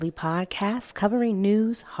podcast covering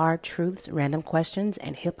news, hard truths, random questions,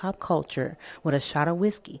 and hip hop culture with a shot of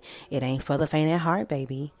whiskey. It ain't for the faint at heart,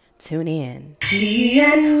 baby. Tune in. Tea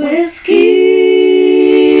and whiskey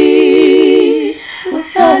with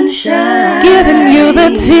sunshine. Giving you the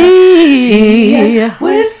tea. Tea and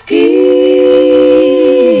whiskey.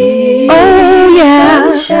 Oh,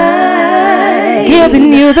 yeah. Sunshine.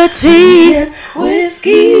 Giving you the tea. And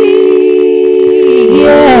whiskey.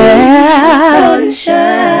 Yeah.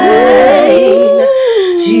 Sunshine.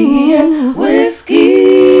 Tea and whiskey.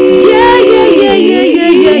 Yeah.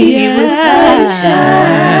 With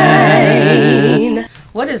sunshine.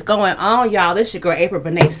 What is going on, y'all? This is your girl, April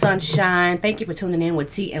Benet Sunshine. Thank you for tuning in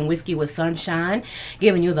with Tea and Whiskey with Sunshine,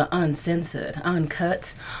 giving you the uncensored,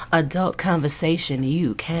 uncut, adult conversation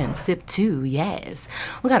you can sip to. Yes.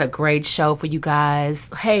 We got a great show for you guys.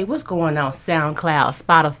 Hey, what's going on? SoundCloud,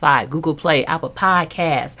 Spotify, Google Play, Apple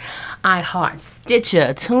Podcasts, iHeart,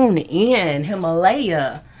 Stitcher, Tune In,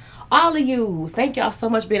 Himalaya. All of you, thank y'all so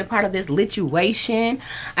much for being a part of this lituation.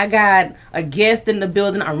 I got a guest in the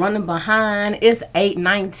building. I'm running behind. It's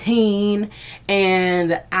 8:19,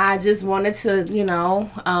 and I just wanted to,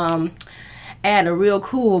 add a real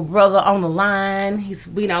cool brother on the line. He's,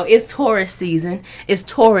 it's Taurus season. It's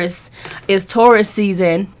Taurus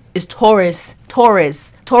season. It's Taurus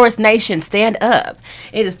Nation, stand up.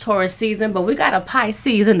 It is Taurus season, but we got a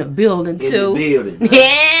Pisces in the building too.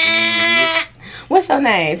 Yeah. What's your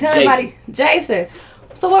name? Tell everybody. Jason.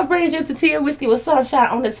 So what brings you to Tea and Whiskey with Sunshine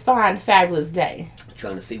on this fine, fabulous day?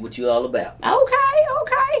 Trying to see what you all about.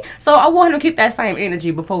 Okay. So I want to keep that same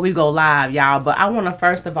energy before we go live, y'all. But I want to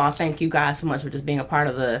first of all thank you guys so much for just being a part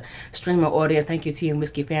of the streamer audience. Thank you, Tea and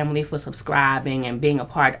Whiskey family, for subscribing and being a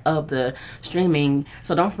part of the streaming.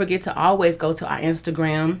 So don't forget to always go to our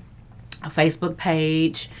Instagram, a Facebook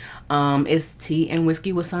page. It's Tea and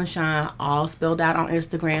Whiskey with Sunshine, all spelled out on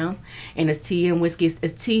Instagram. And it's Tea and Whiskey.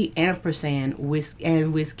 It's Tea ampersand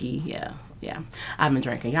whiskey. Yeah. I've been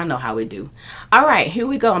drinking. Y'all know how we do. All right, here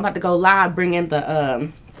we go. I'm about to go live, bring in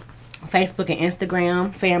the Facebook and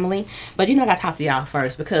Instagram family. But I got to talk to y'all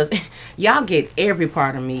first because y'all get every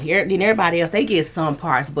part of me. And everybody else, they get some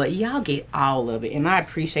parts, but y'all get all of it. And I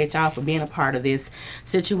appreciate y'all for being a part of this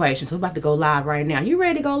situation. So we're about to go live right now. You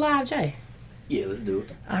ready to go live, Jay? Yeah, let's do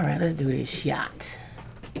it. All right, let's do this shot.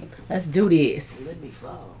 Let's do this. Let me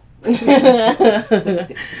fall.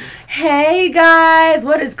 Hey guys,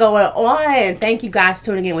 what is going on? Thank you guys for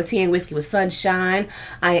tuning in with Tea and Whiskey with Sunshine.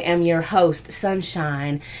 I am your host,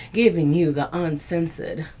 Sunshine, giving you the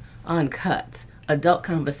uncensored, uncut, adult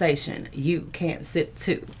conversation you can't sip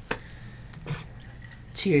to.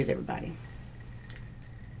 Cheers, everybody.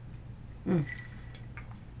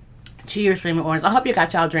 Cheers, streaming orange. I hope you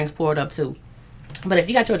got y'all drinks poured up too. But if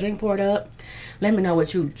you got your drink poured up, let me know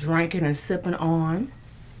what you drinking and sipping on.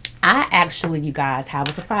 I actually, you guys, have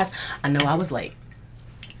a surprise. I know I was late.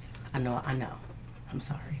 I know. I'm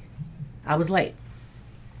sorry. I was late.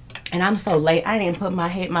 And I'm so late, I didn't put my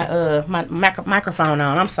microphone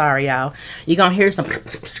on. I'm sorry, y'all. You're going to hear some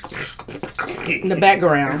in the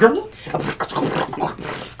background.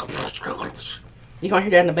 You're going to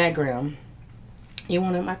hear that in the background. You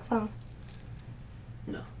want a microphone?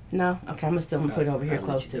 No? Okay, I'm still gonna put it over here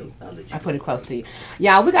close to you. I put it close to you.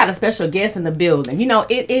 Y'all, we got a special guest in the building.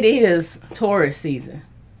 It is Taurus season.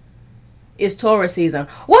 It's Taurus season.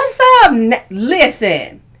 What's up?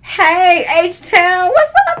 Listen. Hey, H-Town.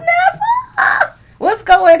 What's up, Nessa? What's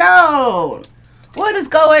going on? What is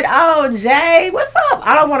going on, Jay? What's up?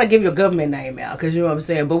 I don't want to give your government name out because you know what I'm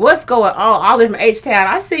saying. But what's going on? All this from H-Town.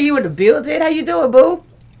 I see you in the building. How you doing, boo?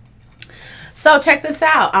 So check this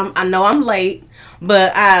out. I know I'm late.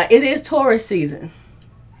 But it is Taurus season.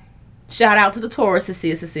 Shout out to the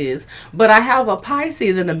Tauruses. But I have a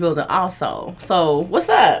Pisces in the building also. So, what's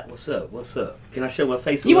up? What's up? Can I show my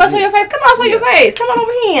face? You want to show your face? Come on, show your face. Come on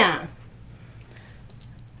over here.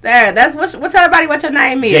 There, that's what's everybody what your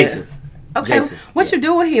name is. Jason. Okay, Jason. What you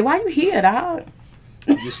doing here? Why you here, dog?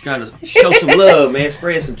 I'm just trying to show some love, man.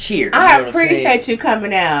 Spread some cheer. I appreciate you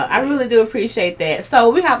coming out. I really do appreciate that.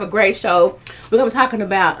 So, we have a great show. We're going to be talking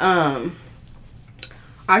about...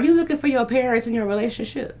 Are you looking for your parents in your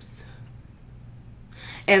relationships?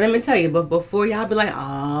 And let me tell you, but before y'all be like,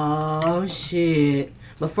 oh, shit.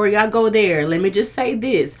 Before y'all go there, let me just say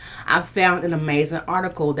this. I found an amazing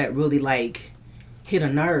article that really, hit a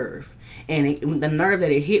nerve. And the nerve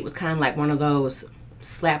that it hit was kind of like one of those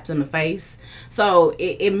slaps in the face. So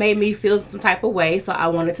it made me feel some type of way. So I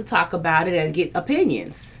wanted to talk about it and get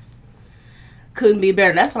opinions. Couldn't be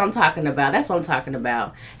better. That's what I'm talking about.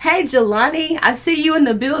 Hey, Jelani, I see you in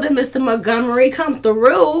the building. Mr. Montgomery, come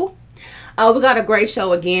through. We got a great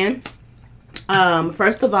show again.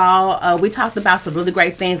 First of all, we talked about some really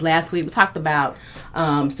great things last week. We talked about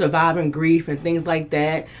surviving grief and things like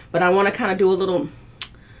that. But I want to kind of do a little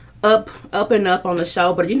up and up on the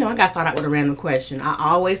show. But I got to start out with a random question. I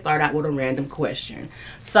always start out with a random question.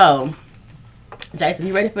 So, Jason,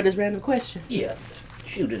 you ready for this random question? Yeah.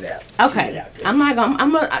 Shoot it out. Okay. Shoot it out there. I'm not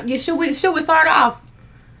gonna. Should we start off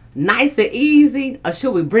nice and easy, or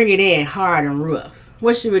should we bring it in hard and rough?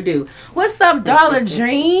 What should we do? What's up, Dollar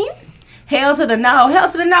Jean? Hell to the no.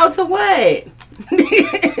 Hell to the no to what?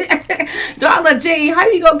 Dollar Jean, how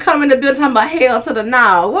you gonna come in the building talking about hell to the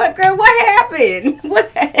no? What, girl? What happened?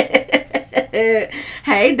 What?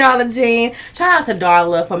 Hey, Dollar Jean. Shout out to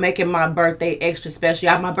Darla for making my birthday extra special.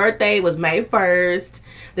 Y'all, my birthday was May 1st.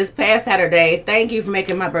 This past Saturday. Thank you for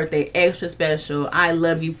making my birthday extra special. I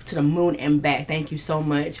love you to the moon and back. Thank you so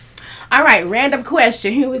much. All right, random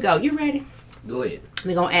question. Here we go. You ready? Go ahead.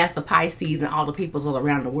 We're going to ask the Pisces and all the peoples all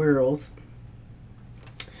around the world.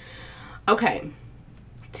 Okay.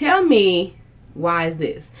 Tell me, why is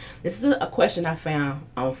this? This is a question I found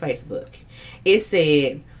on Facebook. It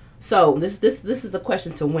said, so this is a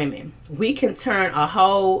question to women. We can turn a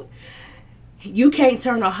hoe... You can't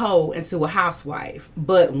turn a hoe into a housewife,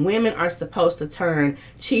 but women are supposed to turn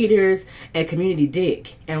cheaters and community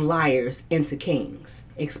dick and liars into kings.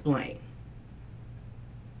 Explain.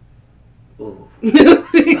 Ooh.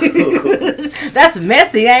 That's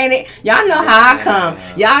messy, ain't it? Y'all know how I come.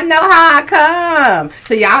 Y'all know how I come.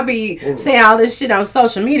 So y'all be saying all this shit on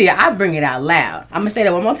social media. I bring it out loud. I'm going to say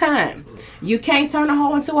that one more time. You can't turn a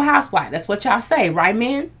hoe into a housewife. That's what y'all say, right,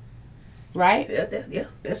 men? Right? Yeah,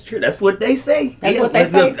 that's true. That's what they say. That's what they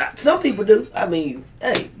say. Look, some people do. I mean,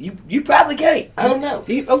 hey, you probably can't. I don't know.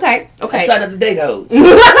 Okay. I try not to date hoes.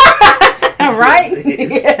 Right?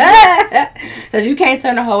 Says you can't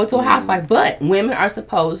turn a hoe into a housewife, but women are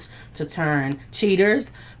supposed to turn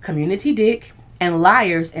cheaters, community dick, and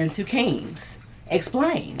liars into kings.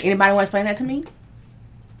 Explain. Anybody want to explain that to me?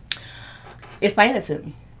 Explain it to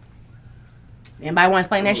me. Anybody want to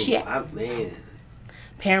explain that shit? Man.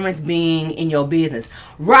 Parents being in your business.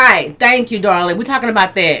 Right. Thank you, darling. We're talking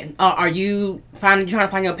about that. Are you trying to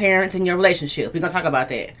find your parents in your relationship? We're going to talk about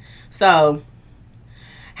that. So,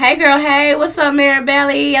 hey, girl. Hey, what's up,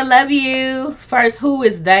 Maribelli? I love you. First, who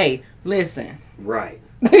is they? Listen. Right.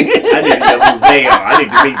 I didn't know who they are. I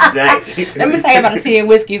need to meet they. Let me tell you about the Tea and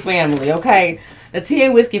Whiskey family, okay? The Tea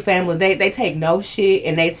and Whiskey family, they take no shit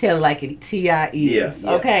and they tell it like it T.I. is.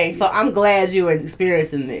 Yeah, okay? yeah. So, I'm glad you're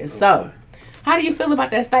experiencing this. So, how do you feel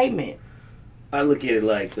about that statement? I look at it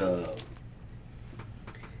like,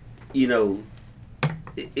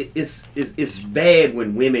 it's bad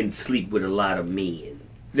when women sleep with a lot of men.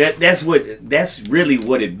 That's really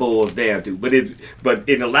what it boils down to. But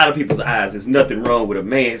in a lot of people's eyes, there's nothing wrong with a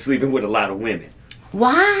man sleeping with a lot of women.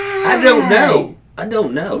 Why? I don't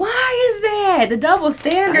know. Why is that? The double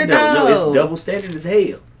standard, I don't know. though. It's double standard as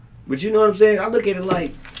hell. But you know what I'm saying? I look at it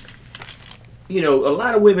like, a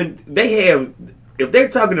lot of women, if they're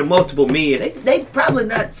talking to multiple men, they probably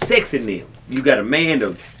not sexing them. You got a man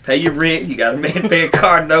to pay your rent, you got a man to pay a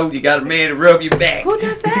car note, you got a man to rub your back. Who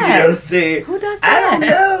does that? You know what I'm saying? Who does that?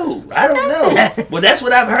 I don't know. That? Well, that's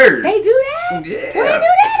what I've heard. They do that? Yeah. Where they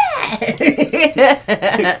do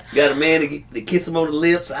that? Got a man to kiss him on the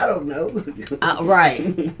lips. I don't know. Right.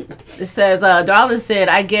 It says, Darla said,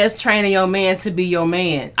 I guess training your man to be your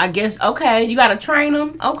man. I guess, okay, you got to train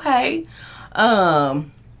him. Okay.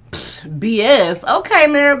 BS. Okay,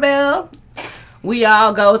 Maribel. We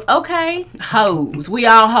all goes, okay, hoes. We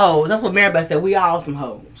all hoes. That's what Maribel said. We all some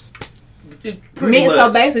hoes. Men,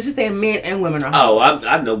 so basically, she said men and women are hoes. Oh,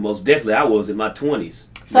 I know most definitely. I was in my 20s.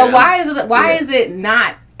 So why is it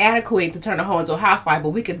not adequate to turn a hoe into a housewife?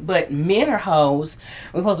 But men are hoes.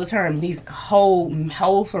 We're supposed to turn these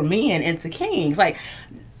hoe for men into kings. Like,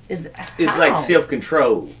 it's like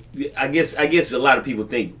self-control. I guess a lot of people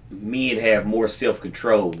think men have more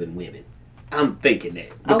self-control than women. I'm thinking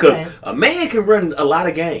that because a man can run a lot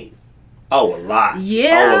of game. Oh, a lot.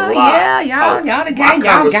 Yeah, a lot. yeah, y'all the game,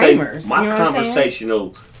 y'all gamers. My you know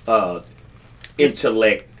conversational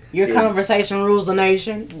intellect. Your conversation rules the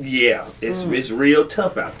nation. Yeah, it's real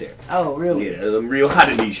tough out there. Oh, really? Yeah, I'm real hot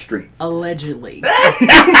in these streets. Allegedly.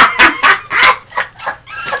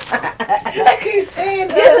 I keep saying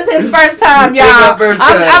that. This is his first time, y'all.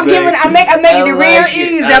 I'm making it real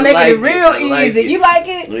easy. I'm making it real easy. You like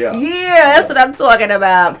it? Yeah, that's what I'm talking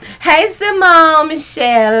about. Hey, Simone,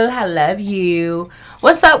 Michelle, I love you.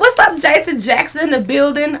 What's up? What's up, Jason Jackson in the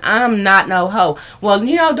building? I'm not no hoe. Well,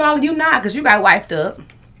 darling, you not, because you got wifed up.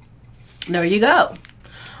 There you go.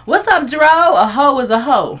 What's up, Dro? A hoe is a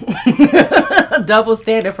hoe. Double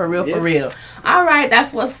standard for real, for real. All right,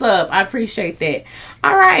 that's what's up. I appreciate that.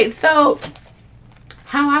 All right, so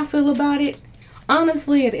how I feel about it,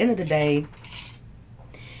 honestly, at the end of the day,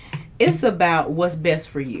 it's about what's best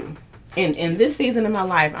for you. In this season of my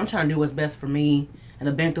life, I'm trying to do what's best for me, and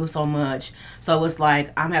I've been through so much. So it's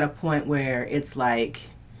like I'm at a point where it's like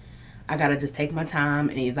I gotta just take my time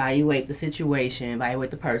and evaluate the situation,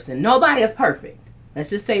 evaluate the person. Nobody is perfect. Let's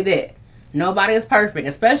just say that. Nobody is perfect,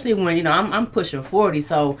 especially when, you know, I'm pushing 40,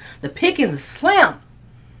 so the pickings is slim.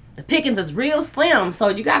 The pickings is real slim, so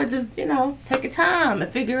you gotta just, you know, take your time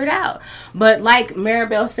and figure it out. But like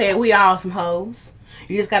Maribel said, we all some hoes.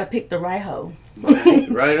 You just gotta pick the right hoe.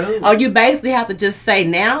 Right on. Or you basically have to just say,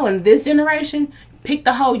 now in this generation, pick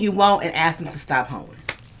the hoe you want and ask them to stop hoeing.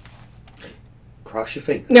 Cross your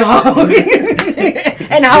fingers. No.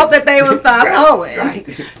 And I hope that they will stop hoeing. Right.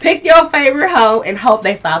 Pick your favorite hoe and hope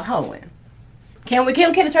they stop hoeing. Can the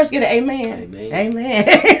church get an amen? Amen. Amen.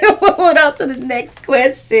 Moving on to the next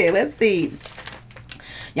question. Let's see.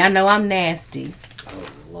 Y'all know I'm nasty. Oh,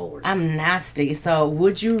 Lord. I'm nasty. So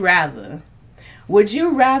would you rather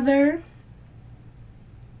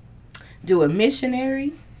do a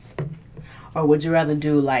missionary, or would you rather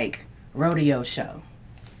do like rodeo show?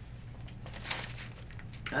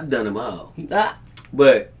 I've done them all. Ah.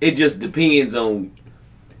 But it just depends on...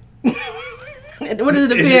 What does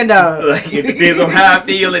it depend on? Like, it depends on how I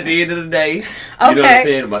feel at the end of the day. You know what I'm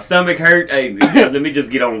saying? If my stomach hurt, hey, let me just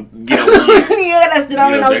get on you. Yeah, that's the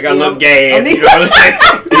only I got a little gas. You know what I'm saying?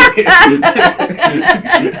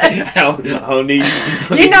 I don't need.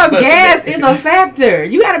 You know, gas is a factor.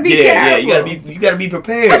 You gotta be careful. Yeah, you gotta be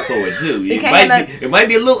prepared for it too. It might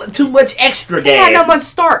be a little too much extra gas. It had no much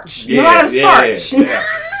starch. Yeah, a lot of starch.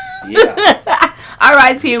 Yeah. All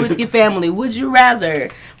right, Tia Whiskey family. Would you rather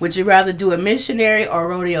do a missionary or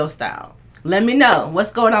rodeo style? Let me know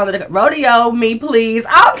what's going on with the rodeo. Me, please.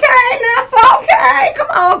 Okay, that's okay. Come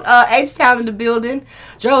on, H-Town in the building.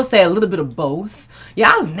 Joe said a little bit of both.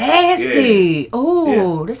 Y'all nasty. Yeah.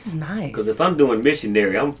 Ooh, this is nice. Because if I'm doing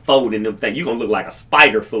missionary, I'm folding them things. You're going to look like a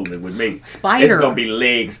spider fooling with me. Spider. It's going to be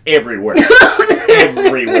legs everywhere.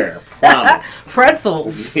 Everywhere. Promise.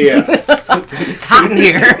 Pretzels. Yeah. It's hot in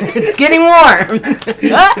here. It's getting warm.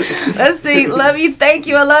 Let's see. Love you. Thank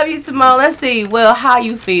you. I love you, Simone. Let's see. Well, how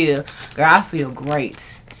you feel? Girl, I feel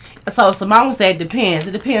great. So Simone said depends.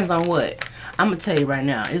 It depends on what? I'm going to tell you right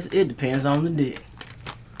now. It depends on the dick.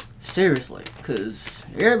 Seriously, because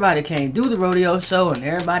everybody can't do the rodeo show and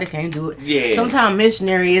everybody can't do it. Yeah. Sometimes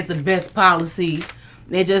missionary is the best policy.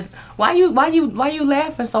 They just why you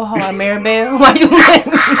laughing so hard, Maribel?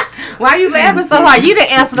 Why you laughing so hard? You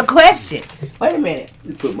didn't answer the question. Wait a minute.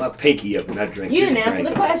 You put my pinky up and I drink. You didn't answer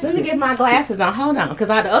the question. Let me get my glasses on. Hold on, because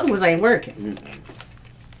the other ones ain't working.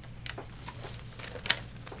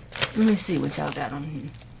 Let me see what y'all got on here.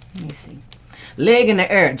 Let me see. Leg in the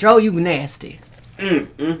air. Joe, you nasty.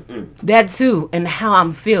 That too, and how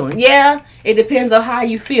I'm feeling. Yeah, it depends on how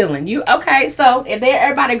you feeling. Okay? So if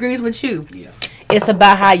everybody agrees with you, Yeah. it's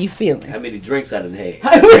about how you feeling. How many drinks I done had? You know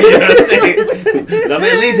what I'm saying? I'm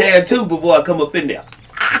at least had 2 before I come up in there.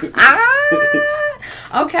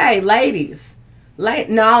 Okay, ladies.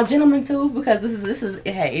 No, gentlemen too, because this is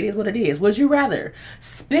hey, it is what it is. Would you rather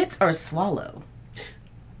spit or swallow?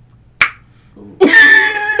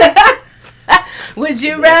 Would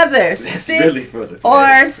you rather spit really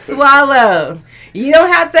or swallow? You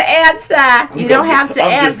don't have to answer. You don't have to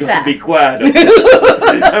I'm answer. just gonna be quiet on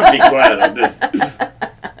this. I'm be quiet on this.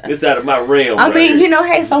 It's out of my realm. I right mean, here. you know,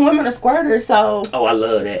 hey, some women are squirters, so. Oh, I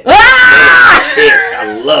love that. Ah! Yes,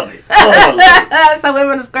 I love it. Oh, I love Some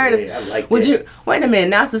women are squirters. it. Yeah, I like Would that. you wait a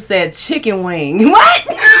minute? Nasa said chicken wing. What?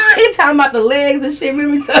 He talking about the legs and shit.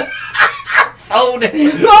 Remember Hold it.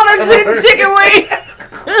 chicken wing.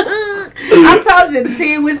 I told you the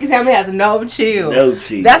Tea Whiskey family has no chill. No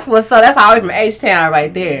chill. That's that's always from H-Town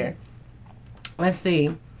right there. Let's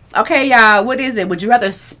see. Okay, y'all. What is it? Would you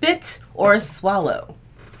rather spit or swallow?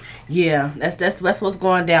 Yeah, that's what's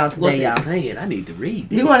going down today, What they y'all. saying? I need to read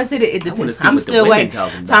this. You want to see it? I wanna Depends. see I'm what the still women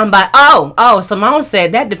waiting. talking about. Oh, Simone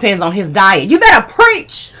said that depends on his diet. You better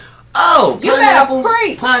preach. Oh, You better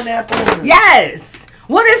preach. Pineapple. Yes.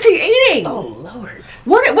 What is he eating? Oh, Lord.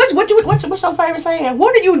 What's your favorite saying?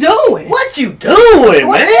 What are you doing? What you doing,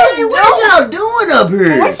 What man? you What y'all doing up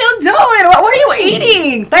here? What you doing? What are you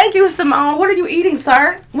eating? Thank you, Simone. What are you eating,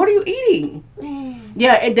 sir? What are you eating?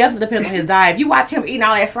 Yeah, it definitely depends on his diet. If you watch him eating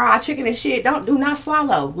all that fried chicken and shit, do not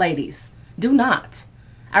swallow, ladies. Do not.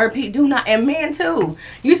 I repeat, do not. And men too.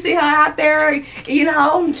 You see her out there, you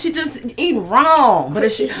know, she just eating wrong.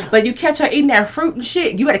 But you catch her eating that fruit and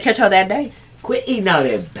shit, you better catch her that day. Quit eating all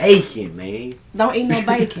that bacon, man. Don't eat no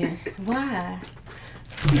bacon. Why?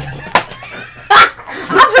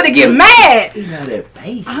 I was finna get mad. Eating all that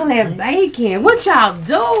bacon. All that bacon. What y'all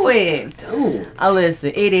doing? Dude.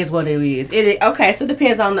 Listen, it is what it is. It is okay. So it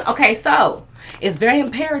depends on the. Okay, so it's very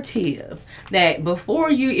imperative that before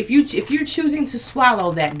you, if you're choosing to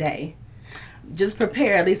swallow that day, just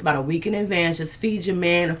prepare at least about a week in advance. Just feed your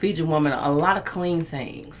man or feed your woman a lot of clean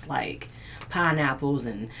things like pineapples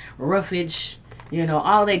and roughage. You know,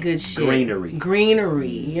 all that good shit. Greenery,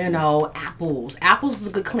 you know, apples. Apples is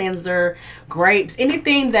a good cleanser. Grapes.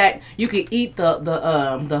 Anything that you can eat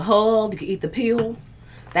the hull, you can eat the peel.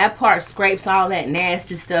 That part scrapes all that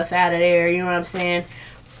nasty stuff out of there, you know what I'm saying?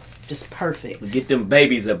 Just perfect. Get them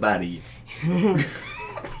babies up out of you.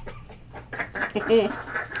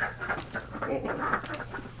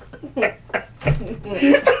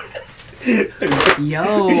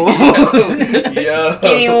 Yo. Yo.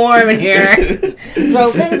 Getting warm in here.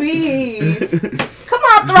 Throw babies. Come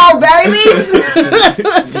on, throw babies.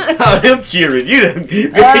 Oh, them cheering. You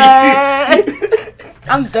done.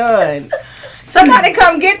 I'm done. Somebody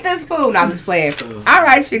come get this food. No, I'm just playing. All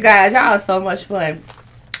right, you guys. Y'all are so much fun.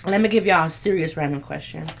 Let me give y'all a serious random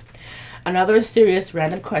question. Another serious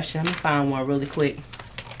random question. Let me find one really quick.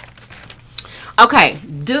 Okay,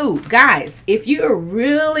 dude, guys, if you're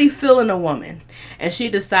really feeling a woman and she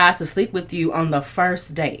decides to sleep with you on the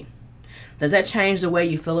first date, does that change the way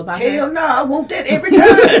you feel about her? Hell no, I want that every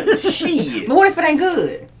time. Shit. But what if it ain't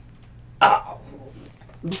good?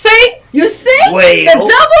 See? You see? Wait, the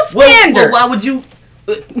double standard. Well, why would you?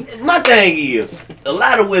 My thing is, a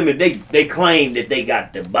lot of women, they claim that they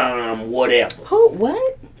got the bomb, whatever. Who?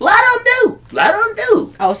 What? A lot of them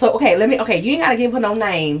do. Oh, so, okay, you ain't got to give her no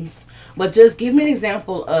names. But just give me an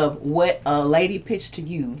example of what a lady pitched to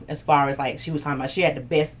you as far as, like, she was talking about. She had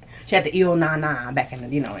the ill na back in the,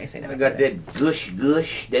 you know, they say that. I got that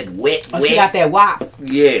gush, that wet. Oh, she got that wop.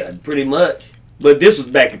 Yeah, pretty much. But this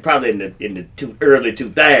was back probably in the early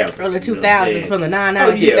 2000s. Early 2000s, from the 99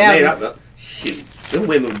 oh, yeah, 2000s. Man, shoot. Them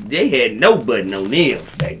women, they had no button on them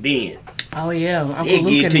back then. Oh, yeah. Uncle They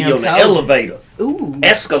Luke get and to you them on the told you. elevator. Ooh.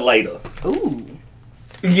 Escalator. Ooh.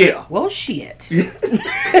 Yeah. Well, shit. Okay,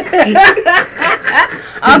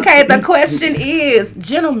 the question is,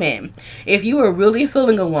 gentlemen, if you are really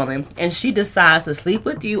feeling a woman and she decides to sleep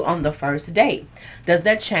with you on the first date, does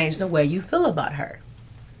that change the way you feel about her?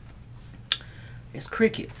 It's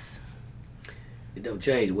crickets. It don't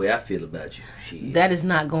change the way I feel about you. Shit. That is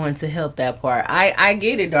not going to help that part. I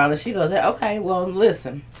get it, darling. She goes, okay, well,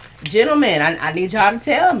 listen. Gentlemen, I need y'all to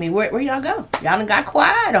tell me. Where y'all go? Y'all done got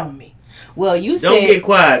quiet on me. Well, you said... Don't get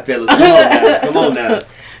quiet, fellas. Come on now.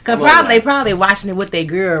 Because they probably watching it with their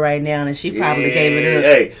girl right now, and she probably gave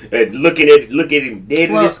it up. Hey, look at him dead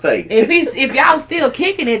in his face. If y'all still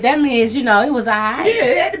kicking it, that means, you know, it was all right. Yeah,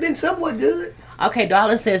 it had to been somewhat good. Okay,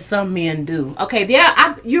 Darla says some men do. Okay,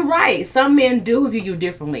 yeah, you're right. Some men do view you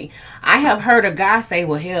differently. I have heard a guy say,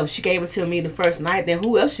 well, hell, if she gave it to me the first night, then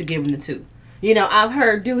who else you giving it to? You know, I've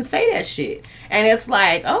heard dudes say that shit. And it's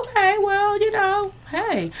like, okay, well, you know,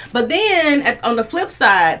 hey. But then, on the flip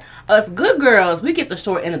side, us good girls, we get the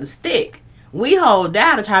short end of the stick. We hold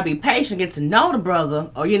down and try to be patient, get to know the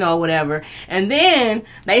brother, or, you know, whatever. And then,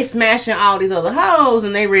 they smashing all these other hoes,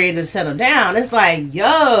 and they ready to settle down. It's like,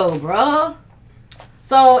 yo, bro.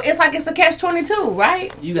 So, it's like it's a catch-22,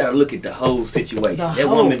 right? You gotta look at the whole situation. That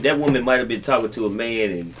woman might have been talking to a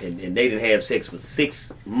man, and they didn't have sex for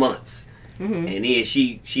 6 months. Mm-hmm. And then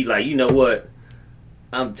she like, you know what?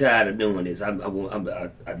 I'm tired of doing this. I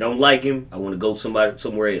don't like him. I want to go somewhere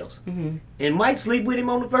else. Mm-hmm. And might sleep with him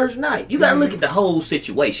on the first night. You got to look at the whole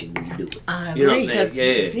situation when you do it. I agree. You know what I'm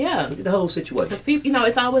saying? Yeah. Look at the whole situation. Because people, you know,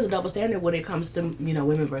 it's always a double standard when it comes to, you know,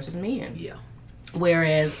 women versus men. Yeah.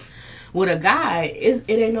 Whereas with a guy, it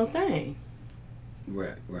ain't no thing.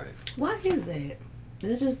 Right. Why is that?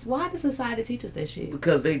 It's just, why does society teach us that shit?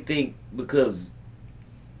 Because they think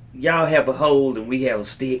y'all have a hold and we have a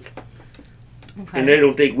stick, okay. And they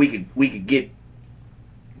don't think we could get.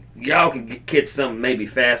 Y'all can catch something maybe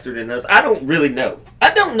faster than us. I don't really know.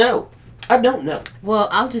 I don't know. Well,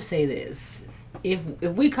 I'll just say this: if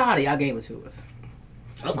we caught it, y'all gave it to us.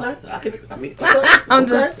 Okay, I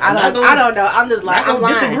don't know. I'm just like, I'm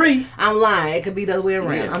lying. Disagree. I'm lying. It could be the other way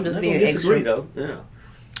around. Yeah, I'm just I'm being disagree extra. Though. Yeah.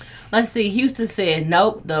 Let's see. Houston said,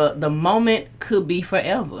 "Nope. The moment could be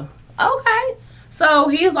forever." Okay. So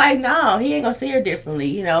he's like, no, he ain't gonna see her differently,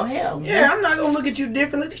 you know, hell. Yeah, I'm not gonna look at you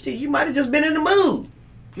differently. You might have just been in the mood.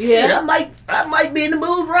 Yeah. Shit, I might be in the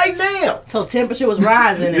mood right now. So temperature was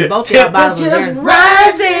rising and both of y'all bodies was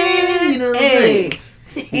rising. You know what I'm saying?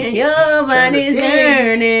 And your body's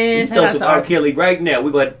yearning. Throw some R. Kelly right now.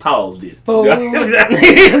 We're gonna have to pause this. For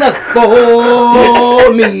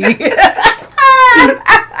me.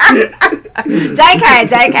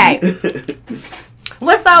 JK.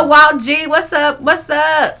 What's up, Walt G? What's up?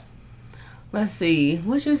 Let's see.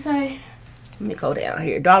 What you say? Let me go down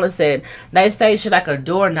here. Darla said, they say she's like a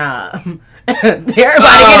doorknob. Everybody get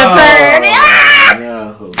a turn. Yeah!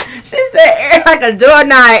 No. She said, like a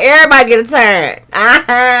doorknob. Everybody get a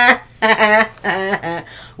turn.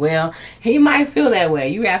 Well, he might feel that way.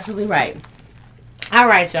 You're absolutely right. All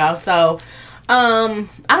right, y'all. So, I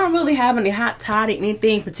don't really have any hot toddy,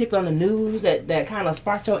 anything particular on the news that kind of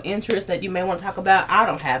sparked your interest that you may want to talk about. I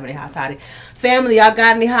don't have any hot toddy. Family, y'all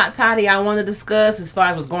got any hot toddy y'all want to discuss as far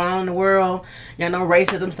as what's going on in the world? Y'all know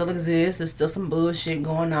racism still exists. There's still some bullshit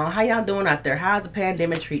going on. How y'all doing out there? How's the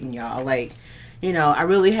pandemic treating y'all? Like, you know, I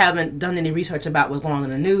really haven't done any research about what's going on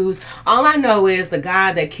in the news. All I know is the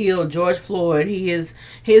guy that killed George Floyd, his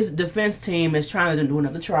defense team is trying to do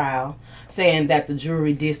another trial, saying that the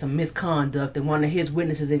jury did some misconduct and one of his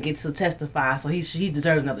witnesses didn't get to testify, so he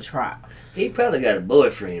deserves another trial. He probably got a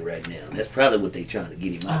boyfriend right now. That's probably what they trying to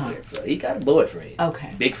get him out there for. He got a boyfriend.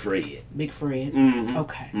 Okay. Big Fred. Big Fred. Mm-hmm.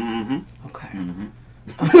 Okay. Mm-hmm. Okay. Mm-hmm.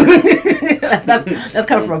 that's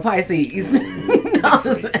coming from a Pisces. No,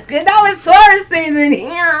 it's Taurus season.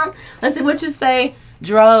 Yeah. Let's see what you say.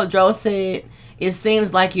 Dro said, it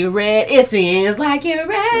seems like you're ready. It seems like you're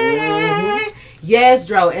ready. Mm-hmm. Yes,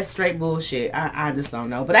 Dro, it's straight bullshit. I just don't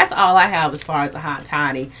know. But that's all I have as far as the hot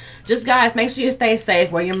toddy. Just, guys, make sure you stay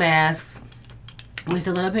safe. Wear your masks. We're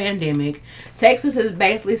still in a pandemic. Texas has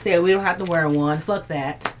basically said we don't have to wear one. Fuck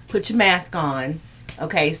that. Put your mask on.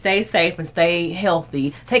 Okay, stay safe and stay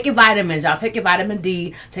healthy. Take your vitamins, y'all. Take your vitamin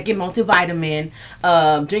D. Take your multivitamin.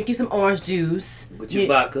 Drink you some orange juice. With your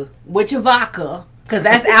vodka. With your vodka. Because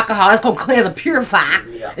that's alcohol. It's going to cleanse and purify.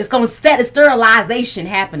 Yeah. It's going to set a sterilization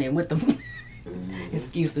happening with the...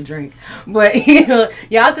 excuse the drink. But, you know,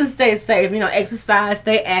 y'all just stay safe. You know, exercise,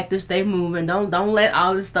 stay active, stay moving. Don't let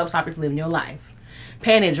all this stuff stop you from living your life.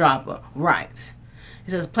 Panty dropper. Right.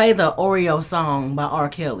 It says, play the Oreo song by R.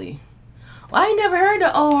 Kelly. Well, I ain't never heard the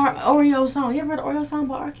Oreo song. You ever heard the Oreo song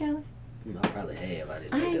by R. Kelly? I probably have.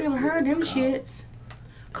 I ain't never heard them shits.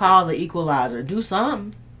 Call the Equalizer. Do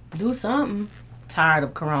something. Tired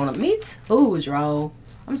of Corona. Me too, Dro.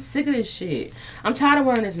 I'm sick of this shit. I'm tired of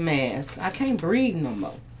wearing this mask. I can't breathe no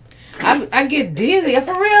more. I get dizzy.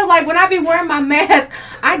 For real, like when I be wearing my mask,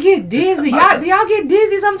 I get dizzy. Do y'all get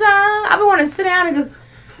dizzy sometimes? I be want to sit down and just,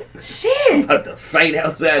 shit. About to fight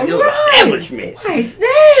outside your establishment. Like,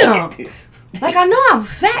 damn. Like, I know I'm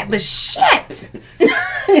fat, but shit.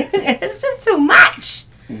 It's just too much.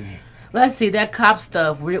 Let's see, that cop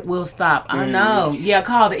stuff will stop. I know. Yeah,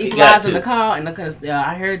 call the Equalizer in the car. And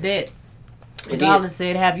I heard that. Darla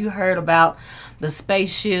said, have you heard about the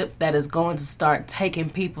spaceship that is going to start taking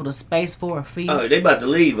people to space for a fee? Oh, they about to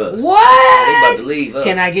leave us. What? They about to leave us.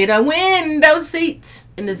 Can I get a window seat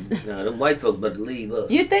in this? No, them white folks about to leave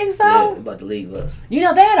us. You think so? Yeah, they about to leave us. You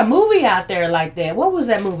know, they had a movie out there like that. What was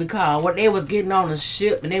that movie called? Where they was getting on a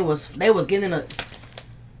ship and they was getting in a...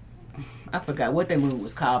 I forgot what that movie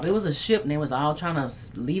was called. But it was a ship and they was all trying to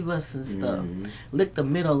leave us and stuff. Mm-hmm. Lick the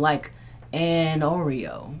middle like an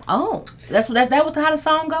Oreo. Oh, that's how the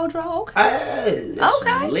song go, Dro? Okay.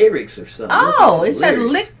 Okay. Lyrics or something. Oh, it said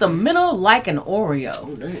lick the middle like an Oreo.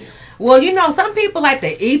 Oh, damn. Well, you know, some people like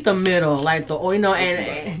to eat the middle, like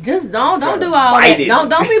and just don't do all Bite that.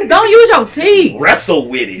 it. Don't use your teeth. Wrestle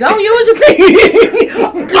with it. Don't use your teeth.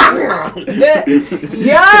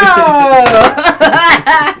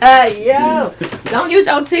 Yo, don't use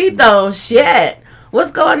your teeth though. Shit.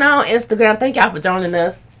 What's going on, Instagram? Thank y'all for joining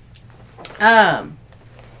us.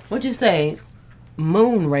 What'd you say?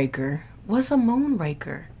 Moonraker. What's a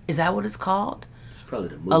moonraker? Is that what it's called? Probably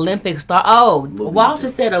the movie. Olympics start. Oh, Walter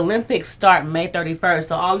said Olympics start May 31st.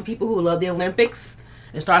 So all the people who love the Olympics,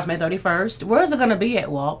 it starts May 31st. Where is it going to be at,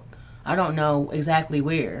 Walt? I don't know exactly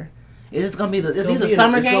where. Is it going to be these are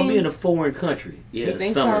summer games? It's going to be in a foreign country. Yeah, You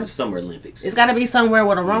think so? Summer Olympics. It's got to be somewhere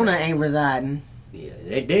where the Rona ain't residing. Yeah,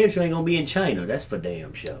 that damn sure ain't going to be in China. That's for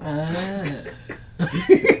damn sure.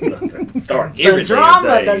 Start The drama.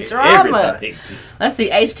 Everybody. Let's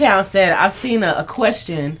see. H-Town said, I've seen a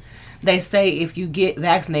question. They say if you get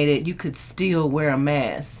vaccinated, you could still wear a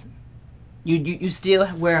mask. You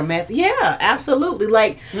still wear a mask? Yeah, absolutely.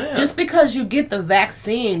 Like, just because you get the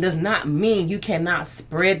vaccine does not mean you cannot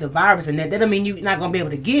spread the virus, and that doesn't mean you're not going to be able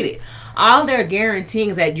to get it. All they're guaranteeing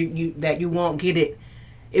is that you won't get it.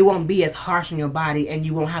 It won't be as harsh on your body, and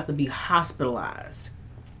you won't have to be hospitalized.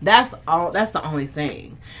 That's all. That's the only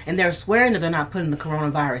thing. And they're swearing that they're not putting the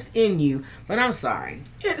coronavirus in you. But I'm sorry.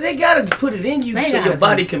 Yeah, they gotta put it in you so your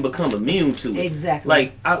body can become immune to it. Exactly.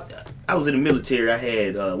 Like I was in the military. I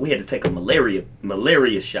had we had to take a malaria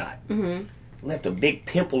shot. Mm-hmm. left a big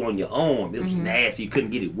pimple on your arm. It was nasty. You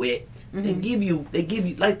couldn't get it wet. They give you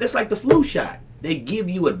like that's like the flu shot. They give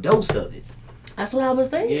you a dose of it. That's what I was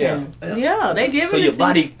thinking. Yeah. Yeah, they give it So your to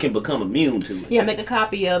body can become immune to it. Yeah, make a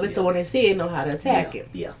copy of it so when they see it, know how to attack it.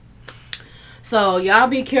 Yeah. So y'all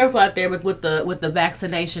be careful out there with the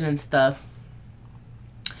vaccination and stuff.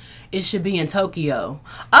 It should be in Tokyo.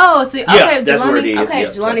 Oh, see, okay, Yeah, that's Jelani. where it is. Okay, Yeah,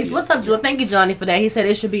 Jelani, Tokyo. what's up, Jelani? Thank you, Jelani, for that. He said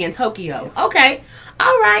it should be in Tokyo. Okay,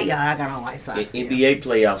 all right, y'all. I got on white The socks. here. NBA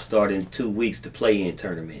playoffs start in 2 weeks. The play-in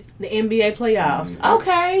tournament. The NBA playoffs.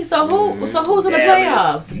 Okay, so who's in the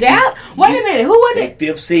Dallas. playoffs? Wait a minute, who was They it?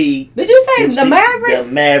 5th seed. Did you say Fifth the seed. Mavericks?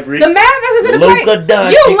 The Mavericks. The Mavericks is in the Luka playoffs.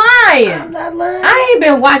 Doncic. You I'm lying? not lying. I ain't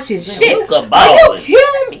been watching shit. Luka Are you balling.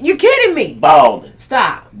 kidding me? You kidding me? Balling.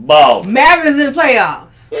 Stop. Balling. Mavericks in the playoffs.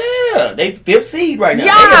 Yeah, they 5th seed right now.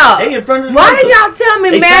 Y'all. They in front of the Why Lakers. did y'all tell me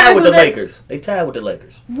They tied Mavericks with the was in- Lakers. They tied with the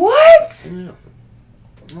Lakers. What? Yeah.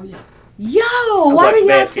 Oh, yeah. Yo, I why watch didn't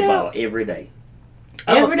y'all basketball tell? every day.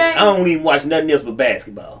 Every day? I don't even watch nothing else but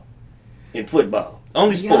basketball and football.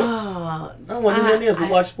 Only sports. Y'all, I don't want to do nothing else but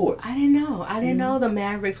watch sports. I didn't know. I didn't know the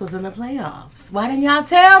Mavericks was in the playoffs. Why didn't y'all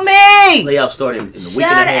tell me? Playoffs start in a week Shut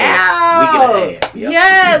and a half. out. Week and a half. Yep.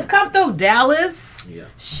 Yes, come through Dallas. Yeah.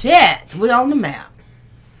 Shit, we on the map.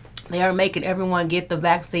 They are making everyone get the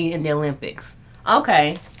vaccine in the Olympics.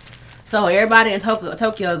 Okay. So everybody in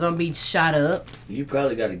Tokyo gonna be shot up. You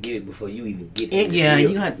probably got to get it before you even get it. Yeah, You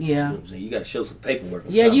you know have, what I'm saying? You got to show some paperwork. Or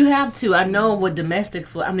Yeah, something. you have to. I know with domestic,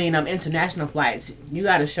 international flights, you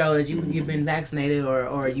got to show that you've been vaccinated or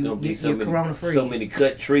There's gonna be you're corona free. So many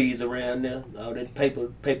cut trees around there. All that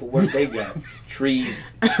paperwork they got. trees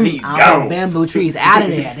All gone. the bamboo trees out of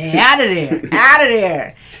there. They out of there. Out of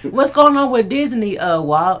there. What's going on with Disney,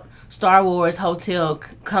 Walt? Star Wars Hotel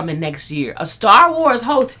coming next year. A Star Wars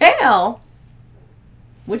Hotel?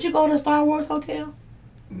 Would you go to a Star Wars Hotel?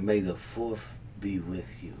 May the 4th be with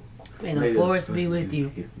you. May the Force be with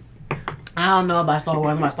you. I don't know about Star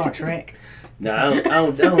Wars. I'm about Star Trek. No, I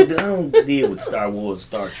don't deal with Star Wars,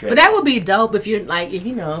 Star Trek. But that would be dope if you're like, if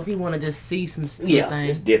you want to just see some yeah,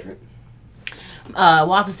 things. it's different.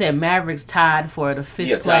 Walter said Mavericks tied for the 5th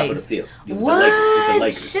Yeah, place. tied for the 5th. With What? The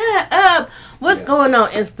Lakers. Shut up. What's Yeah. going on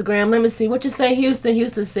Instagram? Let me see. What you say, Houston?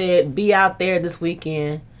 Houston said be out there this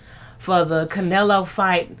weekend for the Canelo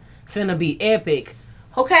fight. Finna be epic.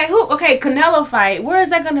 Okay, Canelo fight. Where is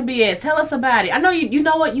that gonna be at? Tell us about it. I know you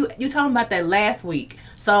know what you talking about that last week.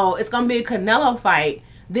 So it's gonna be a Canelo fight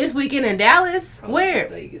this weekend in Dallas. Probably Where?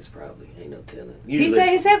 Vegas, probably. Ain't no telling. He said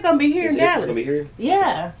it's gonna be here in Dallas. It's gonna be here.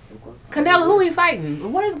 Yeah. Okay. Canelo, who he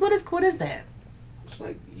fighting? What is that? It's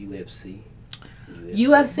like UFC.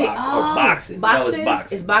 UFC. Or Oh, boxing. No, it's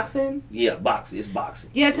boxing. It's boxing. Yeah, boxing. It's boxing.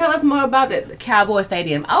 Yeah, tell us more about the Cowboy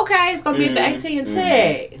Stadium. Okay, it's gonna be at the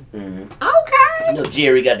AT&T. Mm-hmm. Okay. You know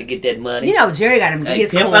Jerry got to get that money. You know Jerry got him Hey,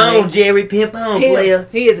 his pimp coin. on, Jerry. Pimp on, player.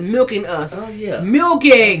 He is milking us. Oh, yeah.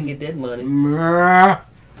 Milking. Get that money.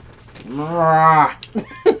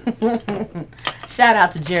 Shout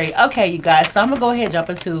out to Jerry. Okay, you guys. So I'm gonna go ahead and jump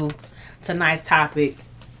into tonight's topic.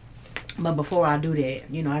 But before I do that,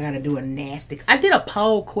 I gotta do a nasty. I did a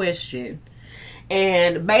poll question,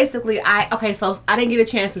 and basically, so I didn't get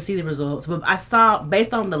a chance to see the results, but I saw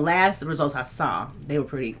based on the last results I saw, they were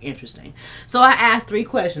pretty interesting. So I asked 3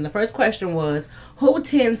 questions. The first question was, who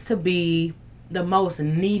tends to be the most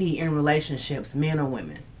needy in relationships, men or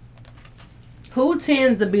women? Who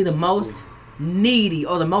tends to be the most needy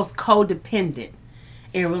or the most codependent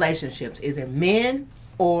in relationships? Is it men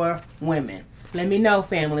or women? Let me know,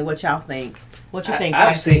 family, what y'all think. What you think,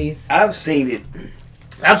 I've seen Pisces?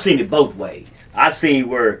 I've seen it both ways. I've seen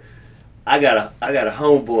where I got a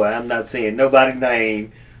homeboy. I'm not saying nobody's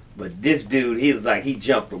name, but this dude, he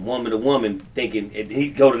jumped from woman to woman, thinking and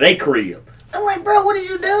he'd go to their crib. I'm like, bro, what are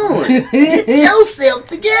you doing? Get yourself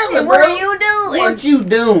together, bro. What are you doing? What you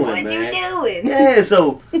doing, What man? you doing? Yeah,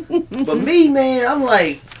 so, but me, man, I'm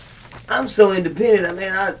like, I'm so independent. I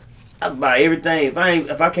mean, I buy everything.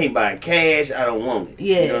 If I can't buy it cash, I don't want it.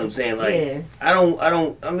 Yeah. You know what I'm saying? Like, Yeah.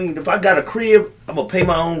 I mean, if I got a crib, I'm going to pay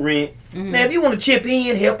my own rent. Now, if you want to chip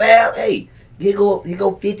in, help out, hey, here go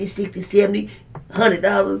 50, 60, 70,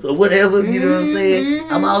 $100 or whatever, you know what I'm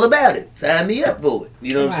saying? I'm all about it. Sign me up for it.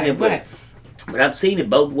 You know what I'm saying? Right. But I've seen it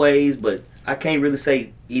both ways, but I can't really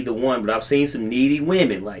say either one. But I've seen some needy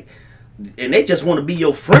women, and they just want to be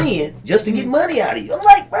your friend just to get money out of you. I'm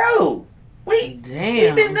like, bro, we've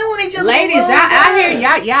Damn. been knowing each other. Ladies, for a long y'all out time. here,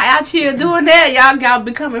 y'all out here doing that. Y'all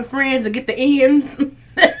becoming friends to get the ends.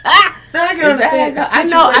 I can understand. I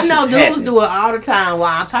know Situations dudes happen. do it all the time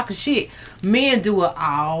while I'm talking shit. Men do it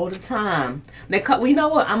all the time. Well, you know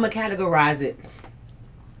what? I'm going to categorize it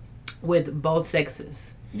with both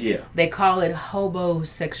sexes. Yeah. They call it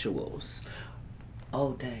hobosexuals,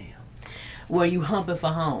 Oh damn. where you humping for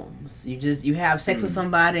homes. You have sex with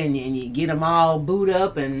somebody and you get them all booed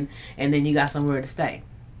up and then you got somewhere to stay.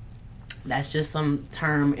 That's just some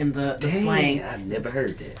term in the slang. I've never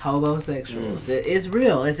heard that. Hobosexuals. It's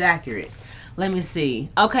real. It's accurate. Let me see.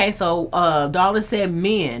 Okay, so Darla said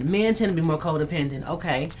men. Men tend to be more codependent.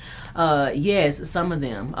 Okay. Yes, some of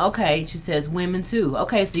them. Okay, she says women too.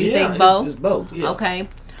 Okay, so you think both? It's both. Yeah. Okay.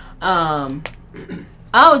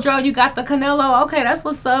 Oh, Joe, you got the Canelo. Okay, that's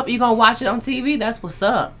what's up. You gonna watch it on TV? That's what's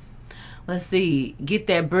up. Let's see. Get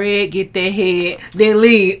that bread, get that head, then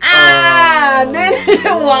leave. Then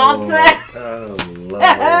Walter. Oh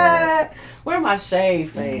Lord. Where my shade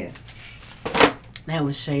fan? That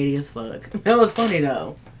was shady as fuck. That was funny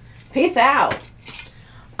though. Peace out.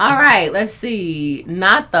 All right, let's see.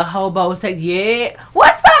 Not the hobo sex. Yeah.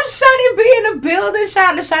 What's up, Shani B in the building?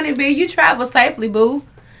 Shout out to Shani B. You travel safely, boo.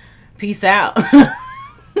 Peace out.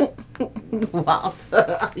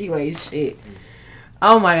 Walter, you ain't shit.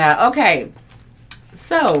 Oh my God. Okay.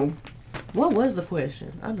 So, what was the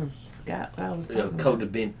question? I done forgot what I was talking about.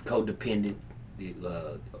 Codependent.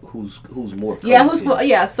 Who's more?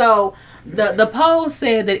 Yeah. So the poll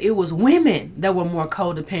said that it was women that were more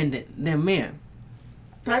codependent than men.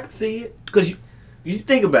 I can see it because you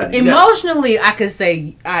think about it. Emotionally, I could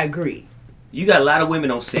say I agree. You got a lot of women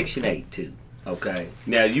on Section 8 too. Okay.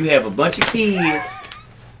 Now you have a bunch of kids.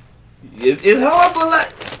 It's hard for a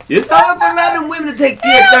lot. It's hard for a lot of women to take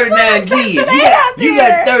care of 39 kids. You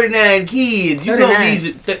got 39 kids. You gonna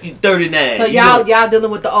need 39. So y'all dealing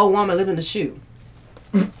with the old woman living in the shoe.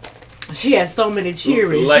 She has so many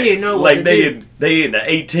children. She didn't know what to do. They in the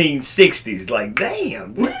 1860s. Like,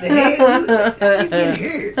 damn, what the hell? How you get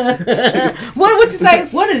here? What you say?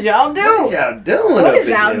 What is y'all doing? What is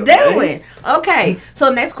y'all doing? Okay.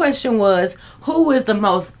 So next question was, who is the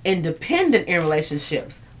most independent in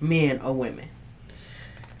relationships, men or women?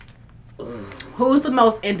 Who's the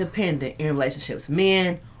most independent in relationships,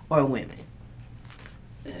 men or women?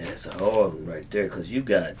 Yeah, that's a hard one right there, because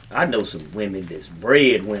I know some women that's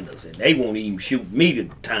breadwinners, and they won't even shoot me the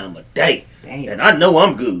time of day. Damn. And I know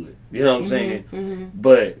I'm good. You know what I'm saying? Mm-hmm.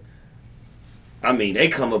 But, I mean, they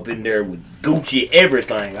come up in there with Gucci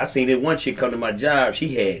everything. I seen this one chick come to my job.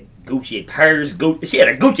 She had Gucci purse, she had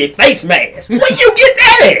a Gucci face mask. Where you get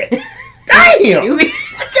that at? Damn! What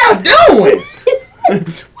y'all doing?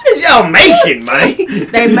 What is y'all making, man?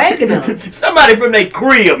 They making them. Somebody from their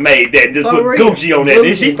crib made that. Just put Gucci on that. Gucci.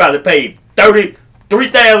 Then she probably paid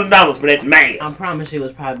 $3,000 for that mask. I promise you it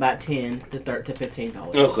was probably about $10 to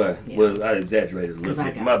 $15. Okay. Yeah. Well, I exaggerated a little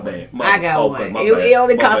bit. My bad. I got one. It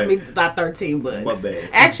only cost me about $13. My bad.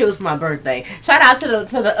 Actually, it was my birthday. Shout out to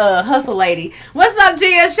the hustle lady. What's up,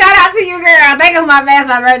 Gia? Shout out to you, girl. Thank you for my best.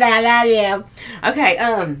 My birthday. I love you. Okay.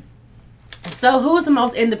 So who's the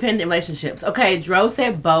most independent in relationships? Okay, Dro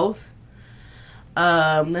said both.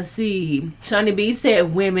 Let's see. Shani B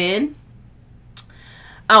said women.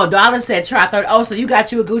 Oh, Darla said try 30. Oh, so you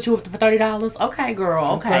got you a Gucci for $30? Okay,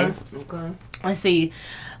 girl. Okay. Let's see.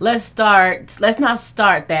 Let's not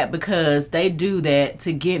start that because they do that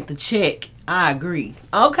to get the check. I agree.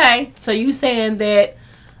 Okay. So you saying that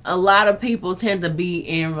a lot of people tend to be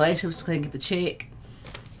in relationships because they get the check?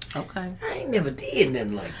 Okay. I ain't never did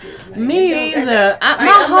nothing like that, man. Me either.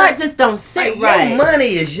 My heart just don't sit right. Your money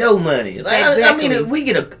is your money. Like, Exactly. I mean, if we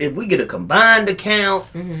get a combined account,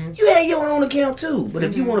 you have your own account too. But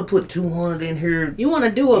if you want to put 200 in here, you want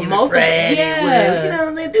to do a multiple, whatever, you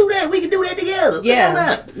know, then do that. We can do that together.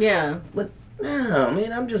 Yeah. But no,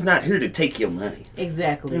 man, I'm just not here to take your money.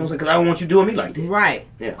 Exactly. You know what I'm saying? Because I don't want you doing me like that. Right.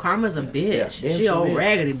 Yeah. Karma's a bitch. Yeah, she a old bitch.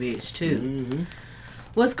 raggedy bitch too. Mm-hmm.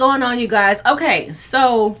 What's going on, you guys? Okay,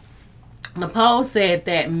 so the poll said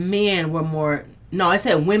that women were more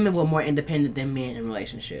independent than men in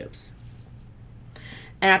relationships.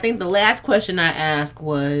 And I think the last question I asked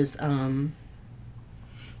was, I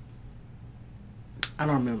don't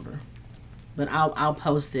remember, but I'll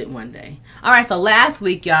post it one day. All right, so last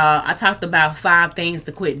week, y'all, I talked about 5 things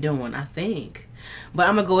to quit doing, I think. But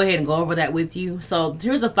I'm going to go ahead and go over that with you. So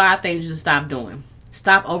here's the 5 things you should stop doing.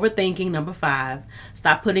 Stop overthinking, number 5.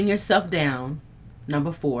 Stop putting yourself down,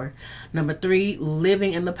 number 4. Number 3,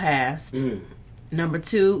 living in the past. Number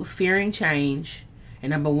 2, fearing change.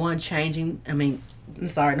 And number 1,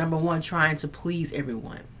 number 1, trying to please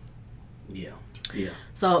everyone. Yeah.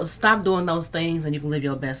 So stop doing those things and you can live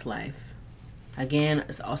your best life. Again,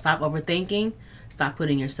 stop overthinking. Stop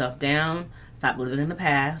putting yourself down. Stop living in the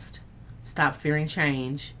past. Stop fearing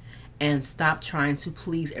change. And stop trying to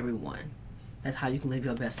please everyone. That's how you can live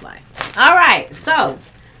your best life. All right, so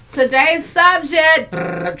Today's subject,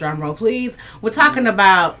 drum roll please. We're talking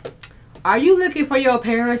about, are you looking for your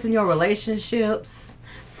parents in your relationships?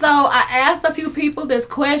 So I asked a few people this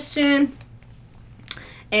question,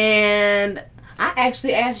 and I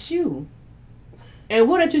actually asked you. And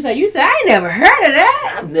what did you say? You said, I ain't never heard of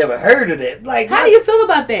that. I've never heard of that. Like, How do you feel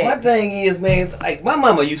about My that? thing is, man, like my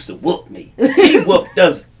mama used to whoop me. She whooped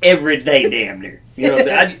us every day, damn near. You know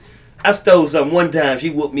what I'm saying? I stole something one time. She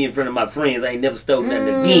whooped me in front of my friends. I ain't never stole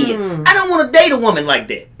nothing again. I don't want to date a woman like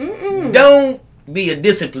that. Don't be a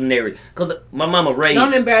disciplinary. Because my mama raised...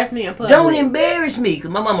 Don't embarrass me in public. Don't embarrass me. Because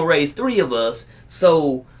my mama raised 3 of us.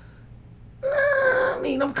 So, I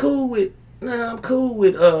mean, I'm cool with...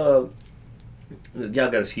 y'all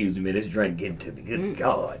gotta excuse me, man. This drink getting to me. Good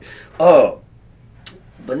God.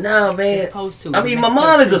 But now, man... It's supposed to. I mean, my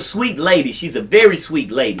mom is a sweet lady. She's a very sweet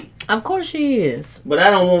lady. Of course she is. But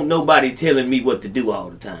I don't want nobody telling me what to do all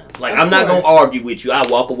the time. Like, Of I'm not course. gonna argue with you. I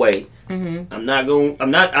walk away. Mm-hmm.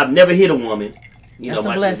 I've never hit a woman. You That's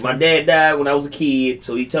know, a blessing. my dad died when I was a kid,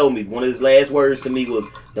 so he told me one of his last words to me was,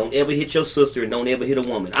 "Don't ever hit your sister and don't ever hit a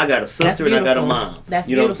woman." I got a sister and I got a mom. That's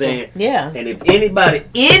you know beautiful. what I'm saying? Yeah. And if anybody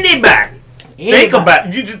think about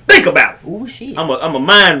it, you just think about it. Ooh, shit. I'm a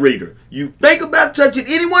mind reader. You think about touching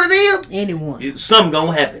any one of them, Anyone. something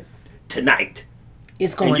gonna happen tonight,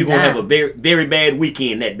 It's going and you're down gonna have a very very bad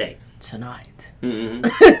weekend that day. tonight.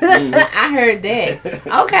 Mm-hmm. I heard that.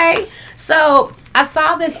 Okay. So I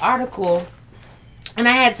saw this article and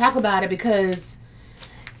I had to talk about it because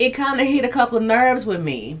it kind of hit a couple of nerves with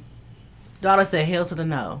me. Daughter said, hell to the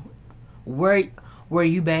no. Were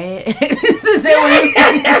you bad? She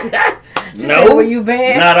said, were you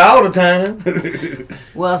bad? Not all the time.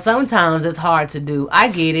 Well, sometimes it's hard to do. I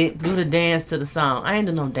get it. Do the dance to the song. I ain't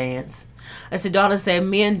do no dance. I said, daughter said,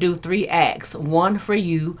 men do 3 acts. 1 for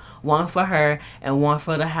you, 1 for her, and 1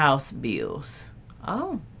 for the house bills.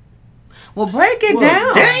 Oh. Well, break it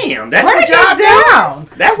down. Damn, that's Break what y'all it down.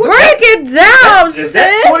 do. That's what. Break it down, Is sis.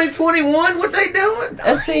 that 2021? What they doing?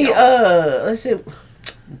 Let's see.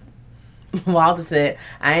 Walter said,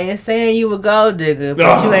 I ain't saying you a gold digger,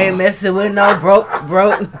 but you ain't messing with no broke.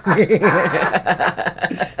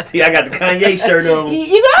 See, I got the Kanye shirt on. You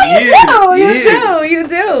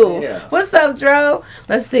do. Yeah. What's up, Dro?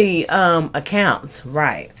 Let's see. Accounts,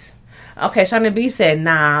 right. Okay, Shauna B said,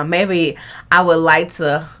 nah, maybe I would like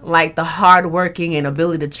the hardworking and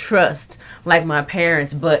ability to trust like my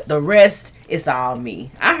parents, but the rest is all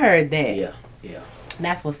me. I heard that. Yeah.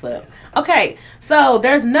 That's what's up. Okay, so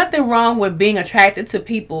there's nothing wrong with being attracted to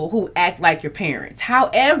people who act like your parents.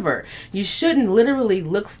 However, you shouldn't literally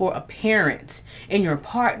look for a parent in your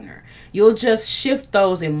partner. You'll just shift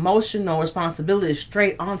those emotional responsibilities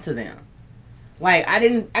straight onto them. Like, I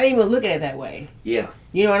didn't even look at it that way. Yeah.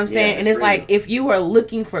 You know what I'm saying? Yeah, And it's really. like, if you are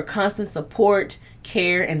looking for constant support,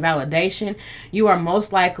 care, and validation, you are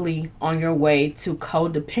most likely on your way to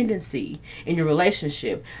codependency in your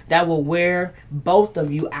relationship that will wear both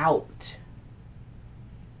of you out.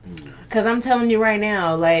 Because I'm telling you right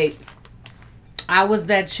now, like, I was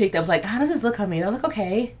that chick that was like, how does this look on me? Do I look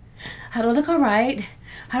okay? How do I look all right?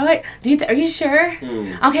 Are you sure?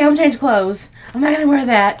 Okay, I'm gonna change clothes. I'm not gonna wear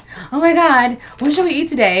that. Oh my God, what should we eat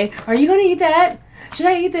today? Are you gonna eat that? Should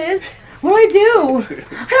I eat this? What do I do? I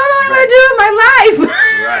don't know what I'm gonna do in my life.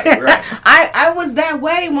 Right. I was that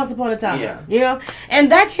way once upon a time. Yeah. You know? And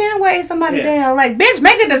that can weigh somebody Yeah. down. Like, bitch,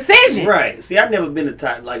 make a decision. Right. See, I've never been the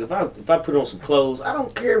type, like, if I put on some clothes, I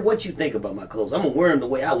don't care what you think about my clothes. I'm going to wear them the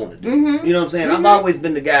way I want to do. Mm-hmm. You know what I'm saying? I've always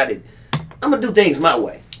been the guy that, I'm going to do things my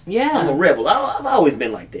way. I'm a Yeah. rebel. I've always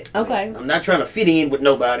been like that. Okay. Man. I'm not trying to fit in with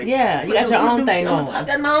nobody. Yeah, you got your own thing on. I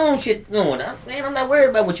got my own shit going. I'm not worried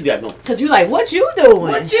about what you got going. Because you like, what you doing?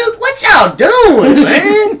 What y'all doing,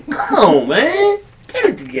 man? Come on, man. Get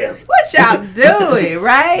it together. What y'all doing,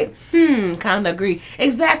 right? Kind of agree.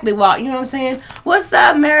 Exactly, Walt. You know what I'm saying? What's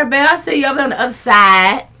up, Maribel? I see you over on the other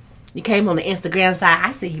side. You came on the Instagram side.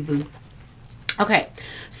 I see you, boo. Okay,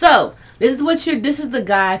 so this is the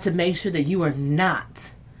guide to make sure that you are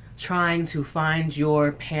not trying to find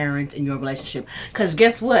your parent in your relationship. Because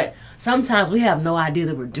guess what? Sometimes we have no idea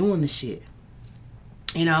that we're doing the shit.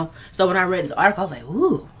 You know? So when I read this article, I was like,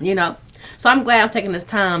 ooh, you know? So I'm glad I'm taking this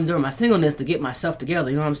time during my singleness to get myself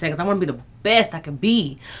together. You know what I'm saying? Because I want to be the best I can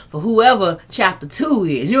be for whoever chapter 2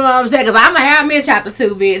 is. You know what I'm saying? Because I'm going to have me a chapter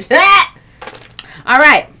 2, bitch. All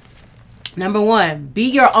right. Number 1, be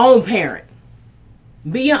your own parent.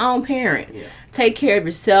 Be your own parent. Yeah. Take care of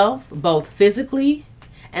yourself, both physically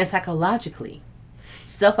and psychologically.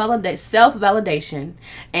 Self-validation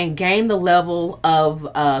and gain the level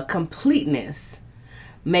of completeness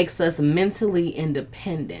makes us mentally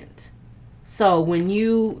independent. So when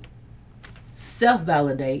you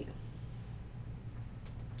self-validate,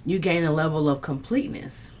 you gain a level of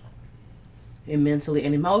completeness, and mentally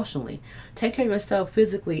and emotionally. Take care of yourself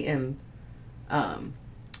physically and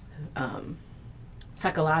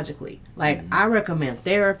psychologically. Like, I recommend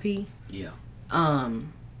therapy. Yeah.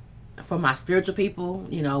 For my spiritual people,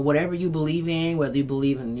 you know, whatever you believe in, whether you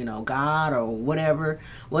believe in, you know, God or whatever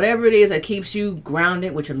it is that keeps you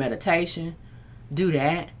grounded with your meditation, do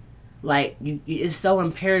that. Like, it's so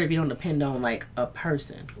imperative you don't depend on like a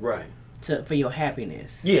person Right. for your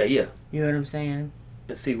happiness. Yeah, yeah. You know what I'm saying?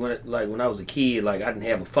 And see, when I was a kid, like, I didn't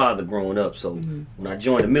have a father growing up, so when I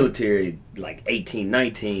joined the military, like 18,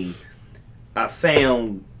 19, I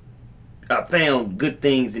found good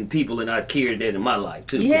things in people, and I carried that in my life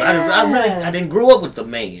too. Yeah. I didn't grow up with the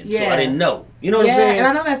man, so Yeah. I didn't know. You know what I'm saying? And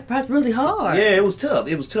I know that's really hard. Yeah, it was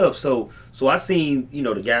tough. So I seen, you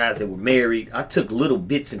know, the guys that were married. I took little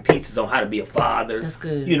bits and pieces on how to be a father. That's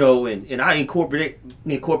good. You know, and I incorporated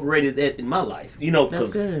that in my life. You know, That's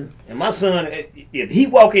good. And my son, if he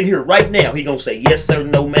walk in here right now, he gonna say yes sir,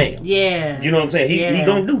 no ma'am. Yeah. You know what I'm saying? He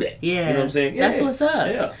gonna do that. Yeah. You know what I'm saying? That's Yeah. what's up.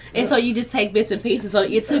 Yeah. And so you just take bits and pieces. So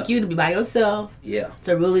it took you to be by yourself Yeah.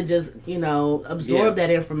 to really just, you know, absorb Yeah.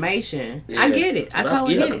 that information. Yeah. I get it. I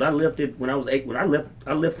totally get it. Because I left it when I was 8. When I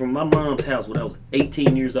left from my mom's house when I was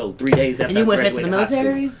 18 years old. 3 days after And you I went straight to graduated the high school.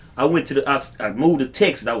 military? I went to I moved to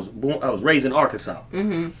Texas. I was raised in Arkansas.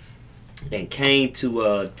 Mm-hmm. And came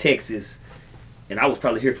to Texas, and I was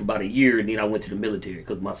probably here for about a year, and then I went to the military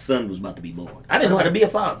because my son was about to be born. I didn't know how to be a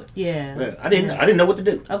father. Yeah. Yeah, I didn't know what to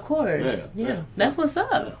do. Of course. Yeah. Yeah. That's what's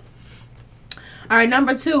up. All right,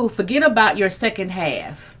 number 2, forget about your second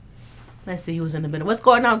half. Let's see who's in the middle. What's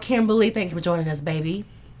going on, Kimberly? Thank you for joining us, baby.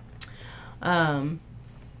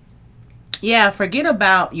 Yeah, forget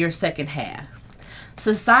about your second half.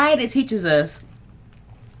 Society teaches us,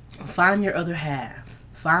 find your other half.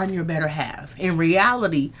 Find your better half. In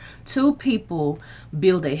reality, 2 people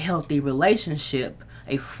build a healthy relationship,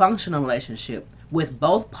 a functional relationship, with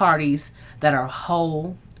both parties that are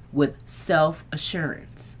whole with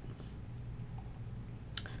self-assurance.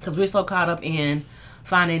 Because we're so caught up in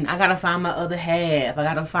finding, I gotta find my other half. I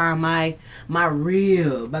gotta find my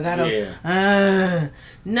rib. I gotta,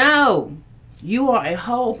 no. You are a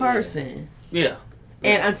whole person. Yeah.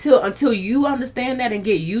 And until you understand that and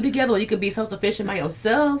get you together, you can be self-sufficient by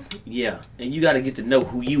yourself. Yeah, and you got to get to know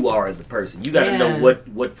who you are as a person. You got to Yeah. know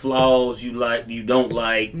what flaws you like, you don't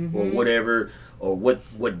like, or whatever, or what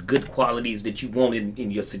good qualities that you want in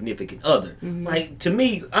your significant other. Like, to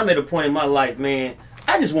me, I'm at a point in my life, man,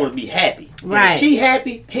 I just want to be happy. And Right. if she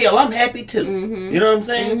happy, hell, I'm happy too. You know what I'm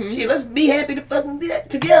saying? Shit, let's be happy to fucking be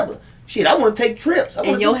together. Shit, I want to take trips. I want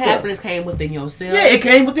And to your do stuff. happiness came within yourself. Yeah, it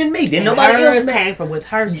came within me. Then And nobody hers else made. came from with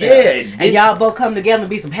herself. Yeah, And y'all both come together and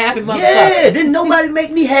be some happy motherfuckers. Yeah, didn't nobody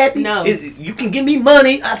make me happy. No. You can give me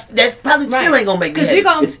money. That's probably still ain't gonna make me Because happy.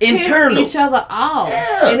 you're going It's to piss internal. each other off.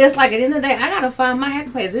 Yeah. And it's like, at the end of the day, I got to find my happy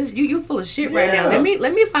place. You full of shit right now. Yeah.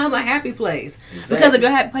 Let me find my happy place. Exactly. Because if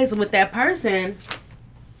your happy place is with that person,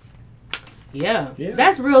 yeah,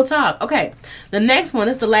 that's real talk. Okay, the next one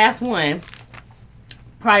is the last one.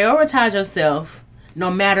 Prioritize yourself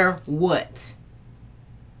no matter what.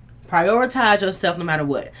 Prioritize yourself no matter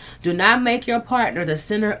what. Do not make your partner the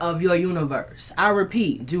center of your universe. I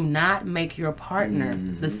repeat, do not make your partner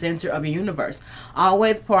the center of your universe.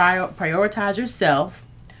 Always prioritize yourself,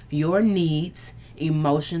 your needs,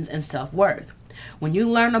 emotions, and self-worth. When you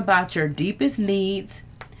learn about your deepest needs,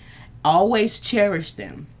 always cherish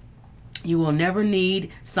them. You will never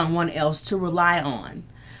need someone else to rely on.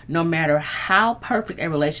 No matter how perfect a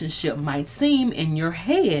relationship might seem in your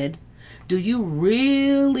head, do you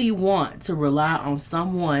really want to rely on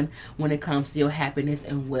someone when it comes to your happiness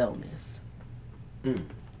and wellness?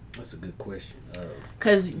 That's a good question.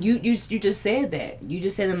 Because you just said that. You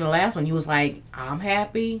just said in the last one, you was like, I'm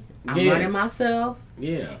happy. I'm Yeah. learning myself.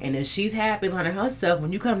 Yeah. And if she's happy learning herself,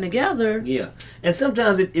 when you come together, Yeah. And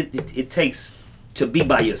sometimes it takes to be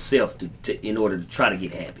by yourself to in order to try to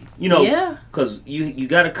get happy. You know, Yeah. because you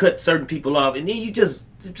got to cut certain people off, and then you just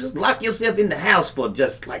lock yourself in the house for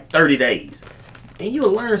just like 30 days. And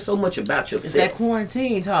you'll learn so much about it's yourself. that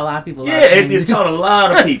quarantine taught a lot of people. Yeah, it taught a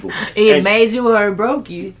lot of people. It And- made you or it broke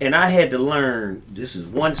you. And I had to learn, this is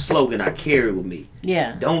one slogan I carry with me.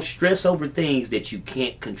 Yeah. Don't stress over things that you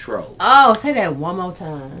can't control. Oh, say that one more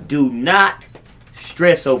time. Do not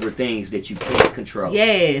stress over things that you can't control.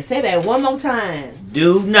 Yeah, say that one more time.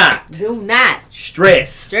 Do not Do not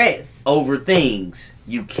stress stress. over things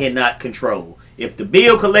you cannot control. If the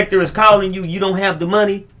bill collector is calling you, you don't have the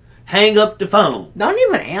money, hang up the phone. Don't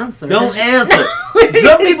even answer. Don't answer.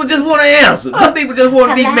 Some people just want to answer. Some people just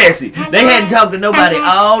want to be messy. They hadn't talked to nobody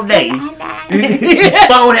all day.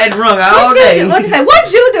 Phone hadn't rung all day. What you say?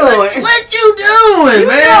 What you doing? What you doing, You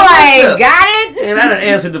man? know I What's ain't up? got it. And I done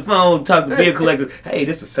answered the phone, talked to bill collectors. Hey,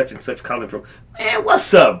 this is such and such calling from. Man,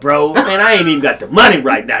 what's up, bro? Man, I ain't even got the money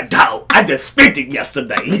right now, dog. I just spent it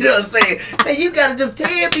yesterday. You know what I'm saying? Man, you gotta just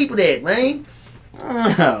tell people that, man.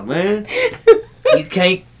 Oh, man.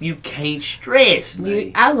 You can't stress,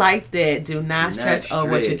 man. I like that. Do not Do not stress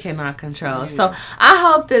over what you stress. cannot control. So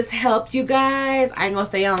I hope this helped you guys. I ain't gonna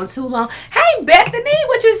stay on too long. Hey Bethany,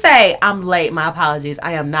 what you say? I'm late. My apologies.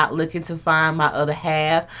 I am not looking to find my other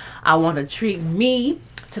half. I want to treat me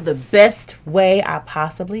to the best way I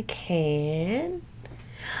possibly can.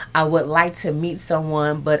 I would like to meet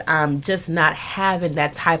someone, but I'm just not having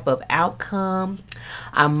that type of outcome.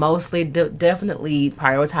 I'm mostly definitely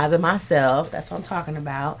prioritizing myself. That's what I'm talking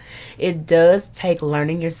about. It does take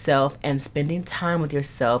learning yourself and spending time with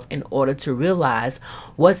yourself in order to realize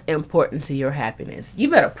what's important to your happiness. You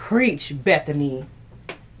better preach, Bethany.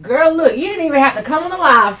 Girl, look, you didn't even have to come on the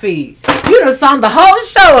live feed. You done summed the whole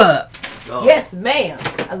show up. Oh. Yes, ma'am.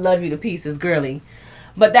 I love you to pieces, girly.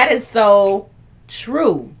 But that is so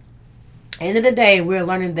true. End of the day, we're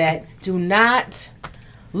learning that do not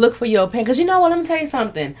look for your opinion. Because you know what? Let me tell you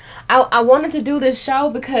something. I wanted to do this show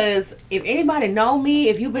because if anybody know me,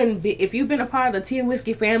 if you've been a part of the Tea and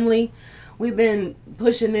Whiskey family, we've been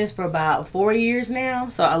pushing this for about 4 years now.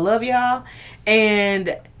 So I love y'all.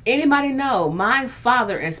 And anybody know, my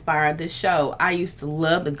father inspired this show. I used to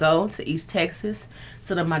love to go to East Texas,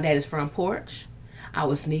 sit on my daddy's front porch. I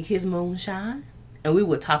would sneak his moonshine. And we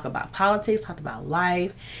would talk about politics, talk about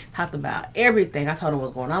life, talk about everything. I told him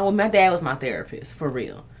what's going on. Well, my dad was my therapist, for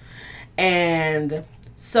real. And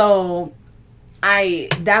so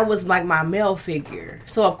that was like my male figure.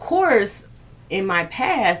 So of course, in my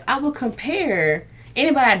past, I would compare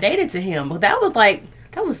anybody I dated to him. But that was like,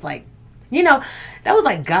 you know, that was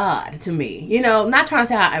like God to me. You know, not trying to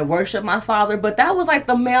say I worship my father, but that was like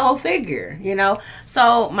the male figure, you know.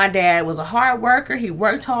 So my dad was a hard worker. He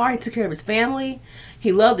worked hard. He took care of his family.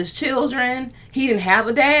 He loved his children. He didn't have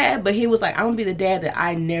a dad, but he was like, I'm going to be the dad that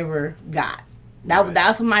I never got.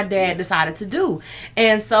 That's what my dad decided to do.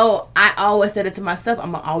 And so I always said it to myself,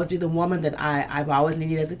 I'm going to always be the woman that I've always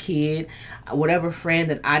needed as a kid. Whatever friend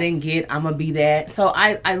that I didn't get, I'm going to be that. So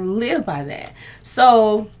I live by that.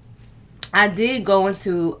 So I did go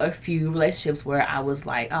into a few relationships where I was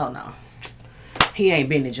like, oh no, he ain't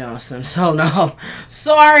Benny Johnson, so no,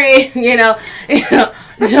 sorry,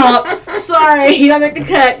 jump, sorry, he don't make the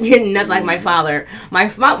cut. You're not like my father. My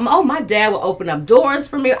dad would open up doors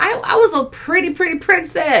for me. I was a pretty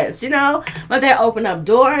princess, My dad opened up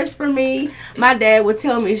doors for me. My dad would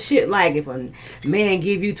tell me shit like, if a man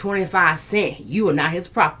give you 25 cents, you are not his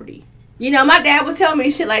property. My dad would tell me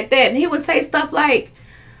shit like that, and he would say stuff like,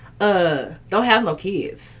 don't have no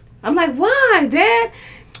kids. I'm like, why, Dad?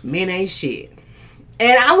 Men ain't shit.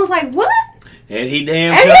 And I was like, what? And he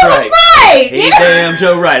damn and sure he right. was right. He damn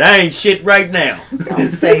sure right. I ain't shit right now. Don't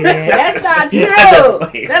say that. That's not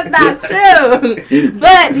true. That's not true.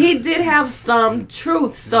 But he did have some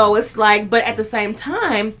truth. So it's like, but at the same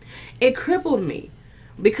time, it crippled me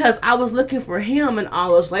because I was looking for him in all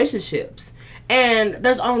those relationships. And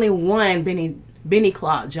there's only one Benny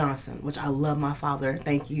Claude Johnson, which I love my father.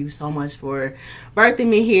 Thank you so much for birthing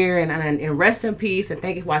me here, and rest in peace, and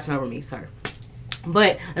thank you for watching over me, sir.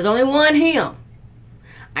 But there's only one him.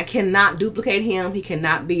 I cannot duplicate him. He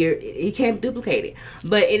can't duplicate it.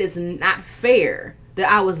 But it is not fair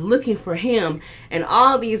that I was looking for him and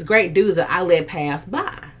all these great dudes that I let pass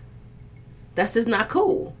by. That's just not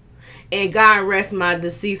cool. And God rest my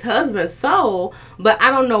deceased husband's soul, but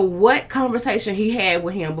I don't know what conversation he had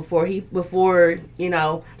with him before they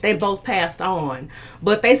both passed on.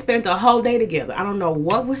 But they spent a whole day together. I don't know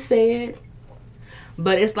what was said,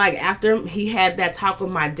 but it's like after he had that talk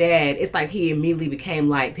with my dad, it's like he immediately became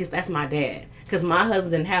like, that's my dad. Because my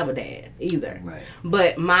husband didn't have a dad either. Right.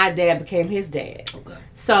 But my dad became his dad. Okay.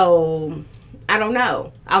 So, I don't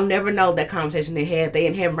know. I'll never know that conversation they had. They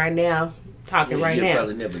in heaven right now. Talking right now.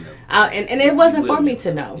 Probably never know. And it wasn't for me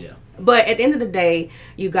to know. Yeah. But at the end of the day,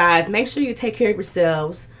 you guys, make sure you take care of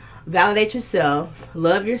yourselves, validate yourself,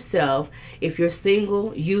 love yourself. If you're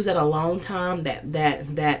single, use that alone time,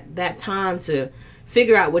 that time to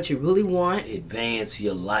figure out what you really want. Advance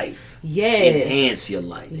your life. Yes. Enhance your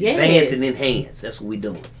life. Yes. Advance and enhance. That's what we're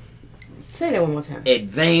doing. Say that one more time.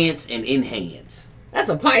 Advance and enhance. That's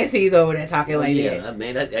a Pisces over there talking like that. Yeah,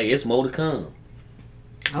 man, it's more to come.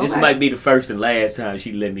 Okay. This might be the first and last time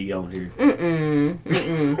she let me on here.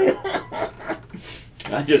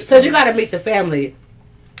 I just Because you got to meet the family.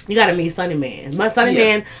 You gotta meet Sunny Man. My Sunny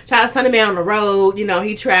Yeah. Man, shout out Sunny Man on the road. You know,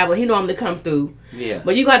 he traveling. He normally come through. Yeah.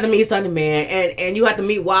 But you got to meet Sunny Man, and you have to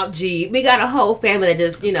meet Walt G. We got a whole family that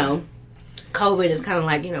just, you know, COVID just kind of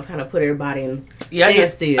like, you know, kind of put everybody in I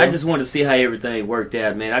standstill. just wanted to see how everything worked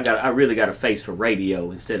out, man. I really got a face for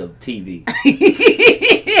radio instead of TV.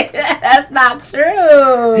 That's not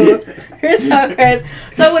true. You're so crazy.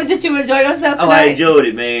 So, did you enjoy yourself tonight? Oh, I enjoyed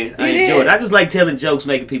it, man. I You enjoyed did? it. I just like telling jokes,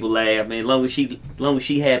 making people laugh, man. As long as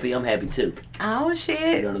she happy, I'm happy too. Oh, You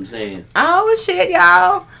shit. know what I'm saying? Oh, shit,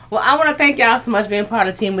 y'all. Well, I want to thank y'all so much for being part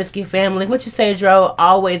of Team Whiskey family. What you say, Dro?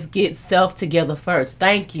 Always get self together first.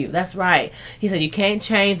 Thank you. That's right. He said you can't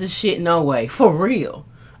change the shit no way. For real.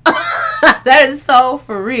 That is so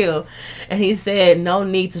for real. And he said no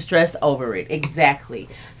need to stress over it. Exactly.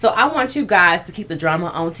 So I want you guys to keep the drama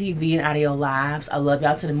on TV and out of your lives. I love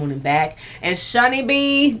y'all to the moon and back. And Shunny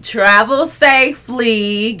B, travel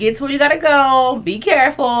safely. Get to where you gotta go. Be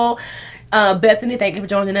careful. Bethany, thank you for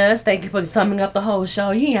joining us. Thank you for summing up the whole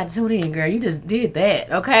show. You ain't have to tune in, girl. You just did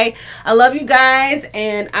that, okay? I love you guys,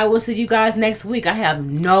 and I will see you guys next week. I have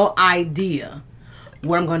no idea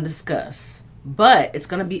what I'm going to discuss, but it's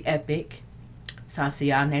going to be epic. So I'll see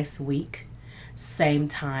y'all next week. Same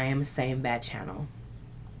time, same bad channel.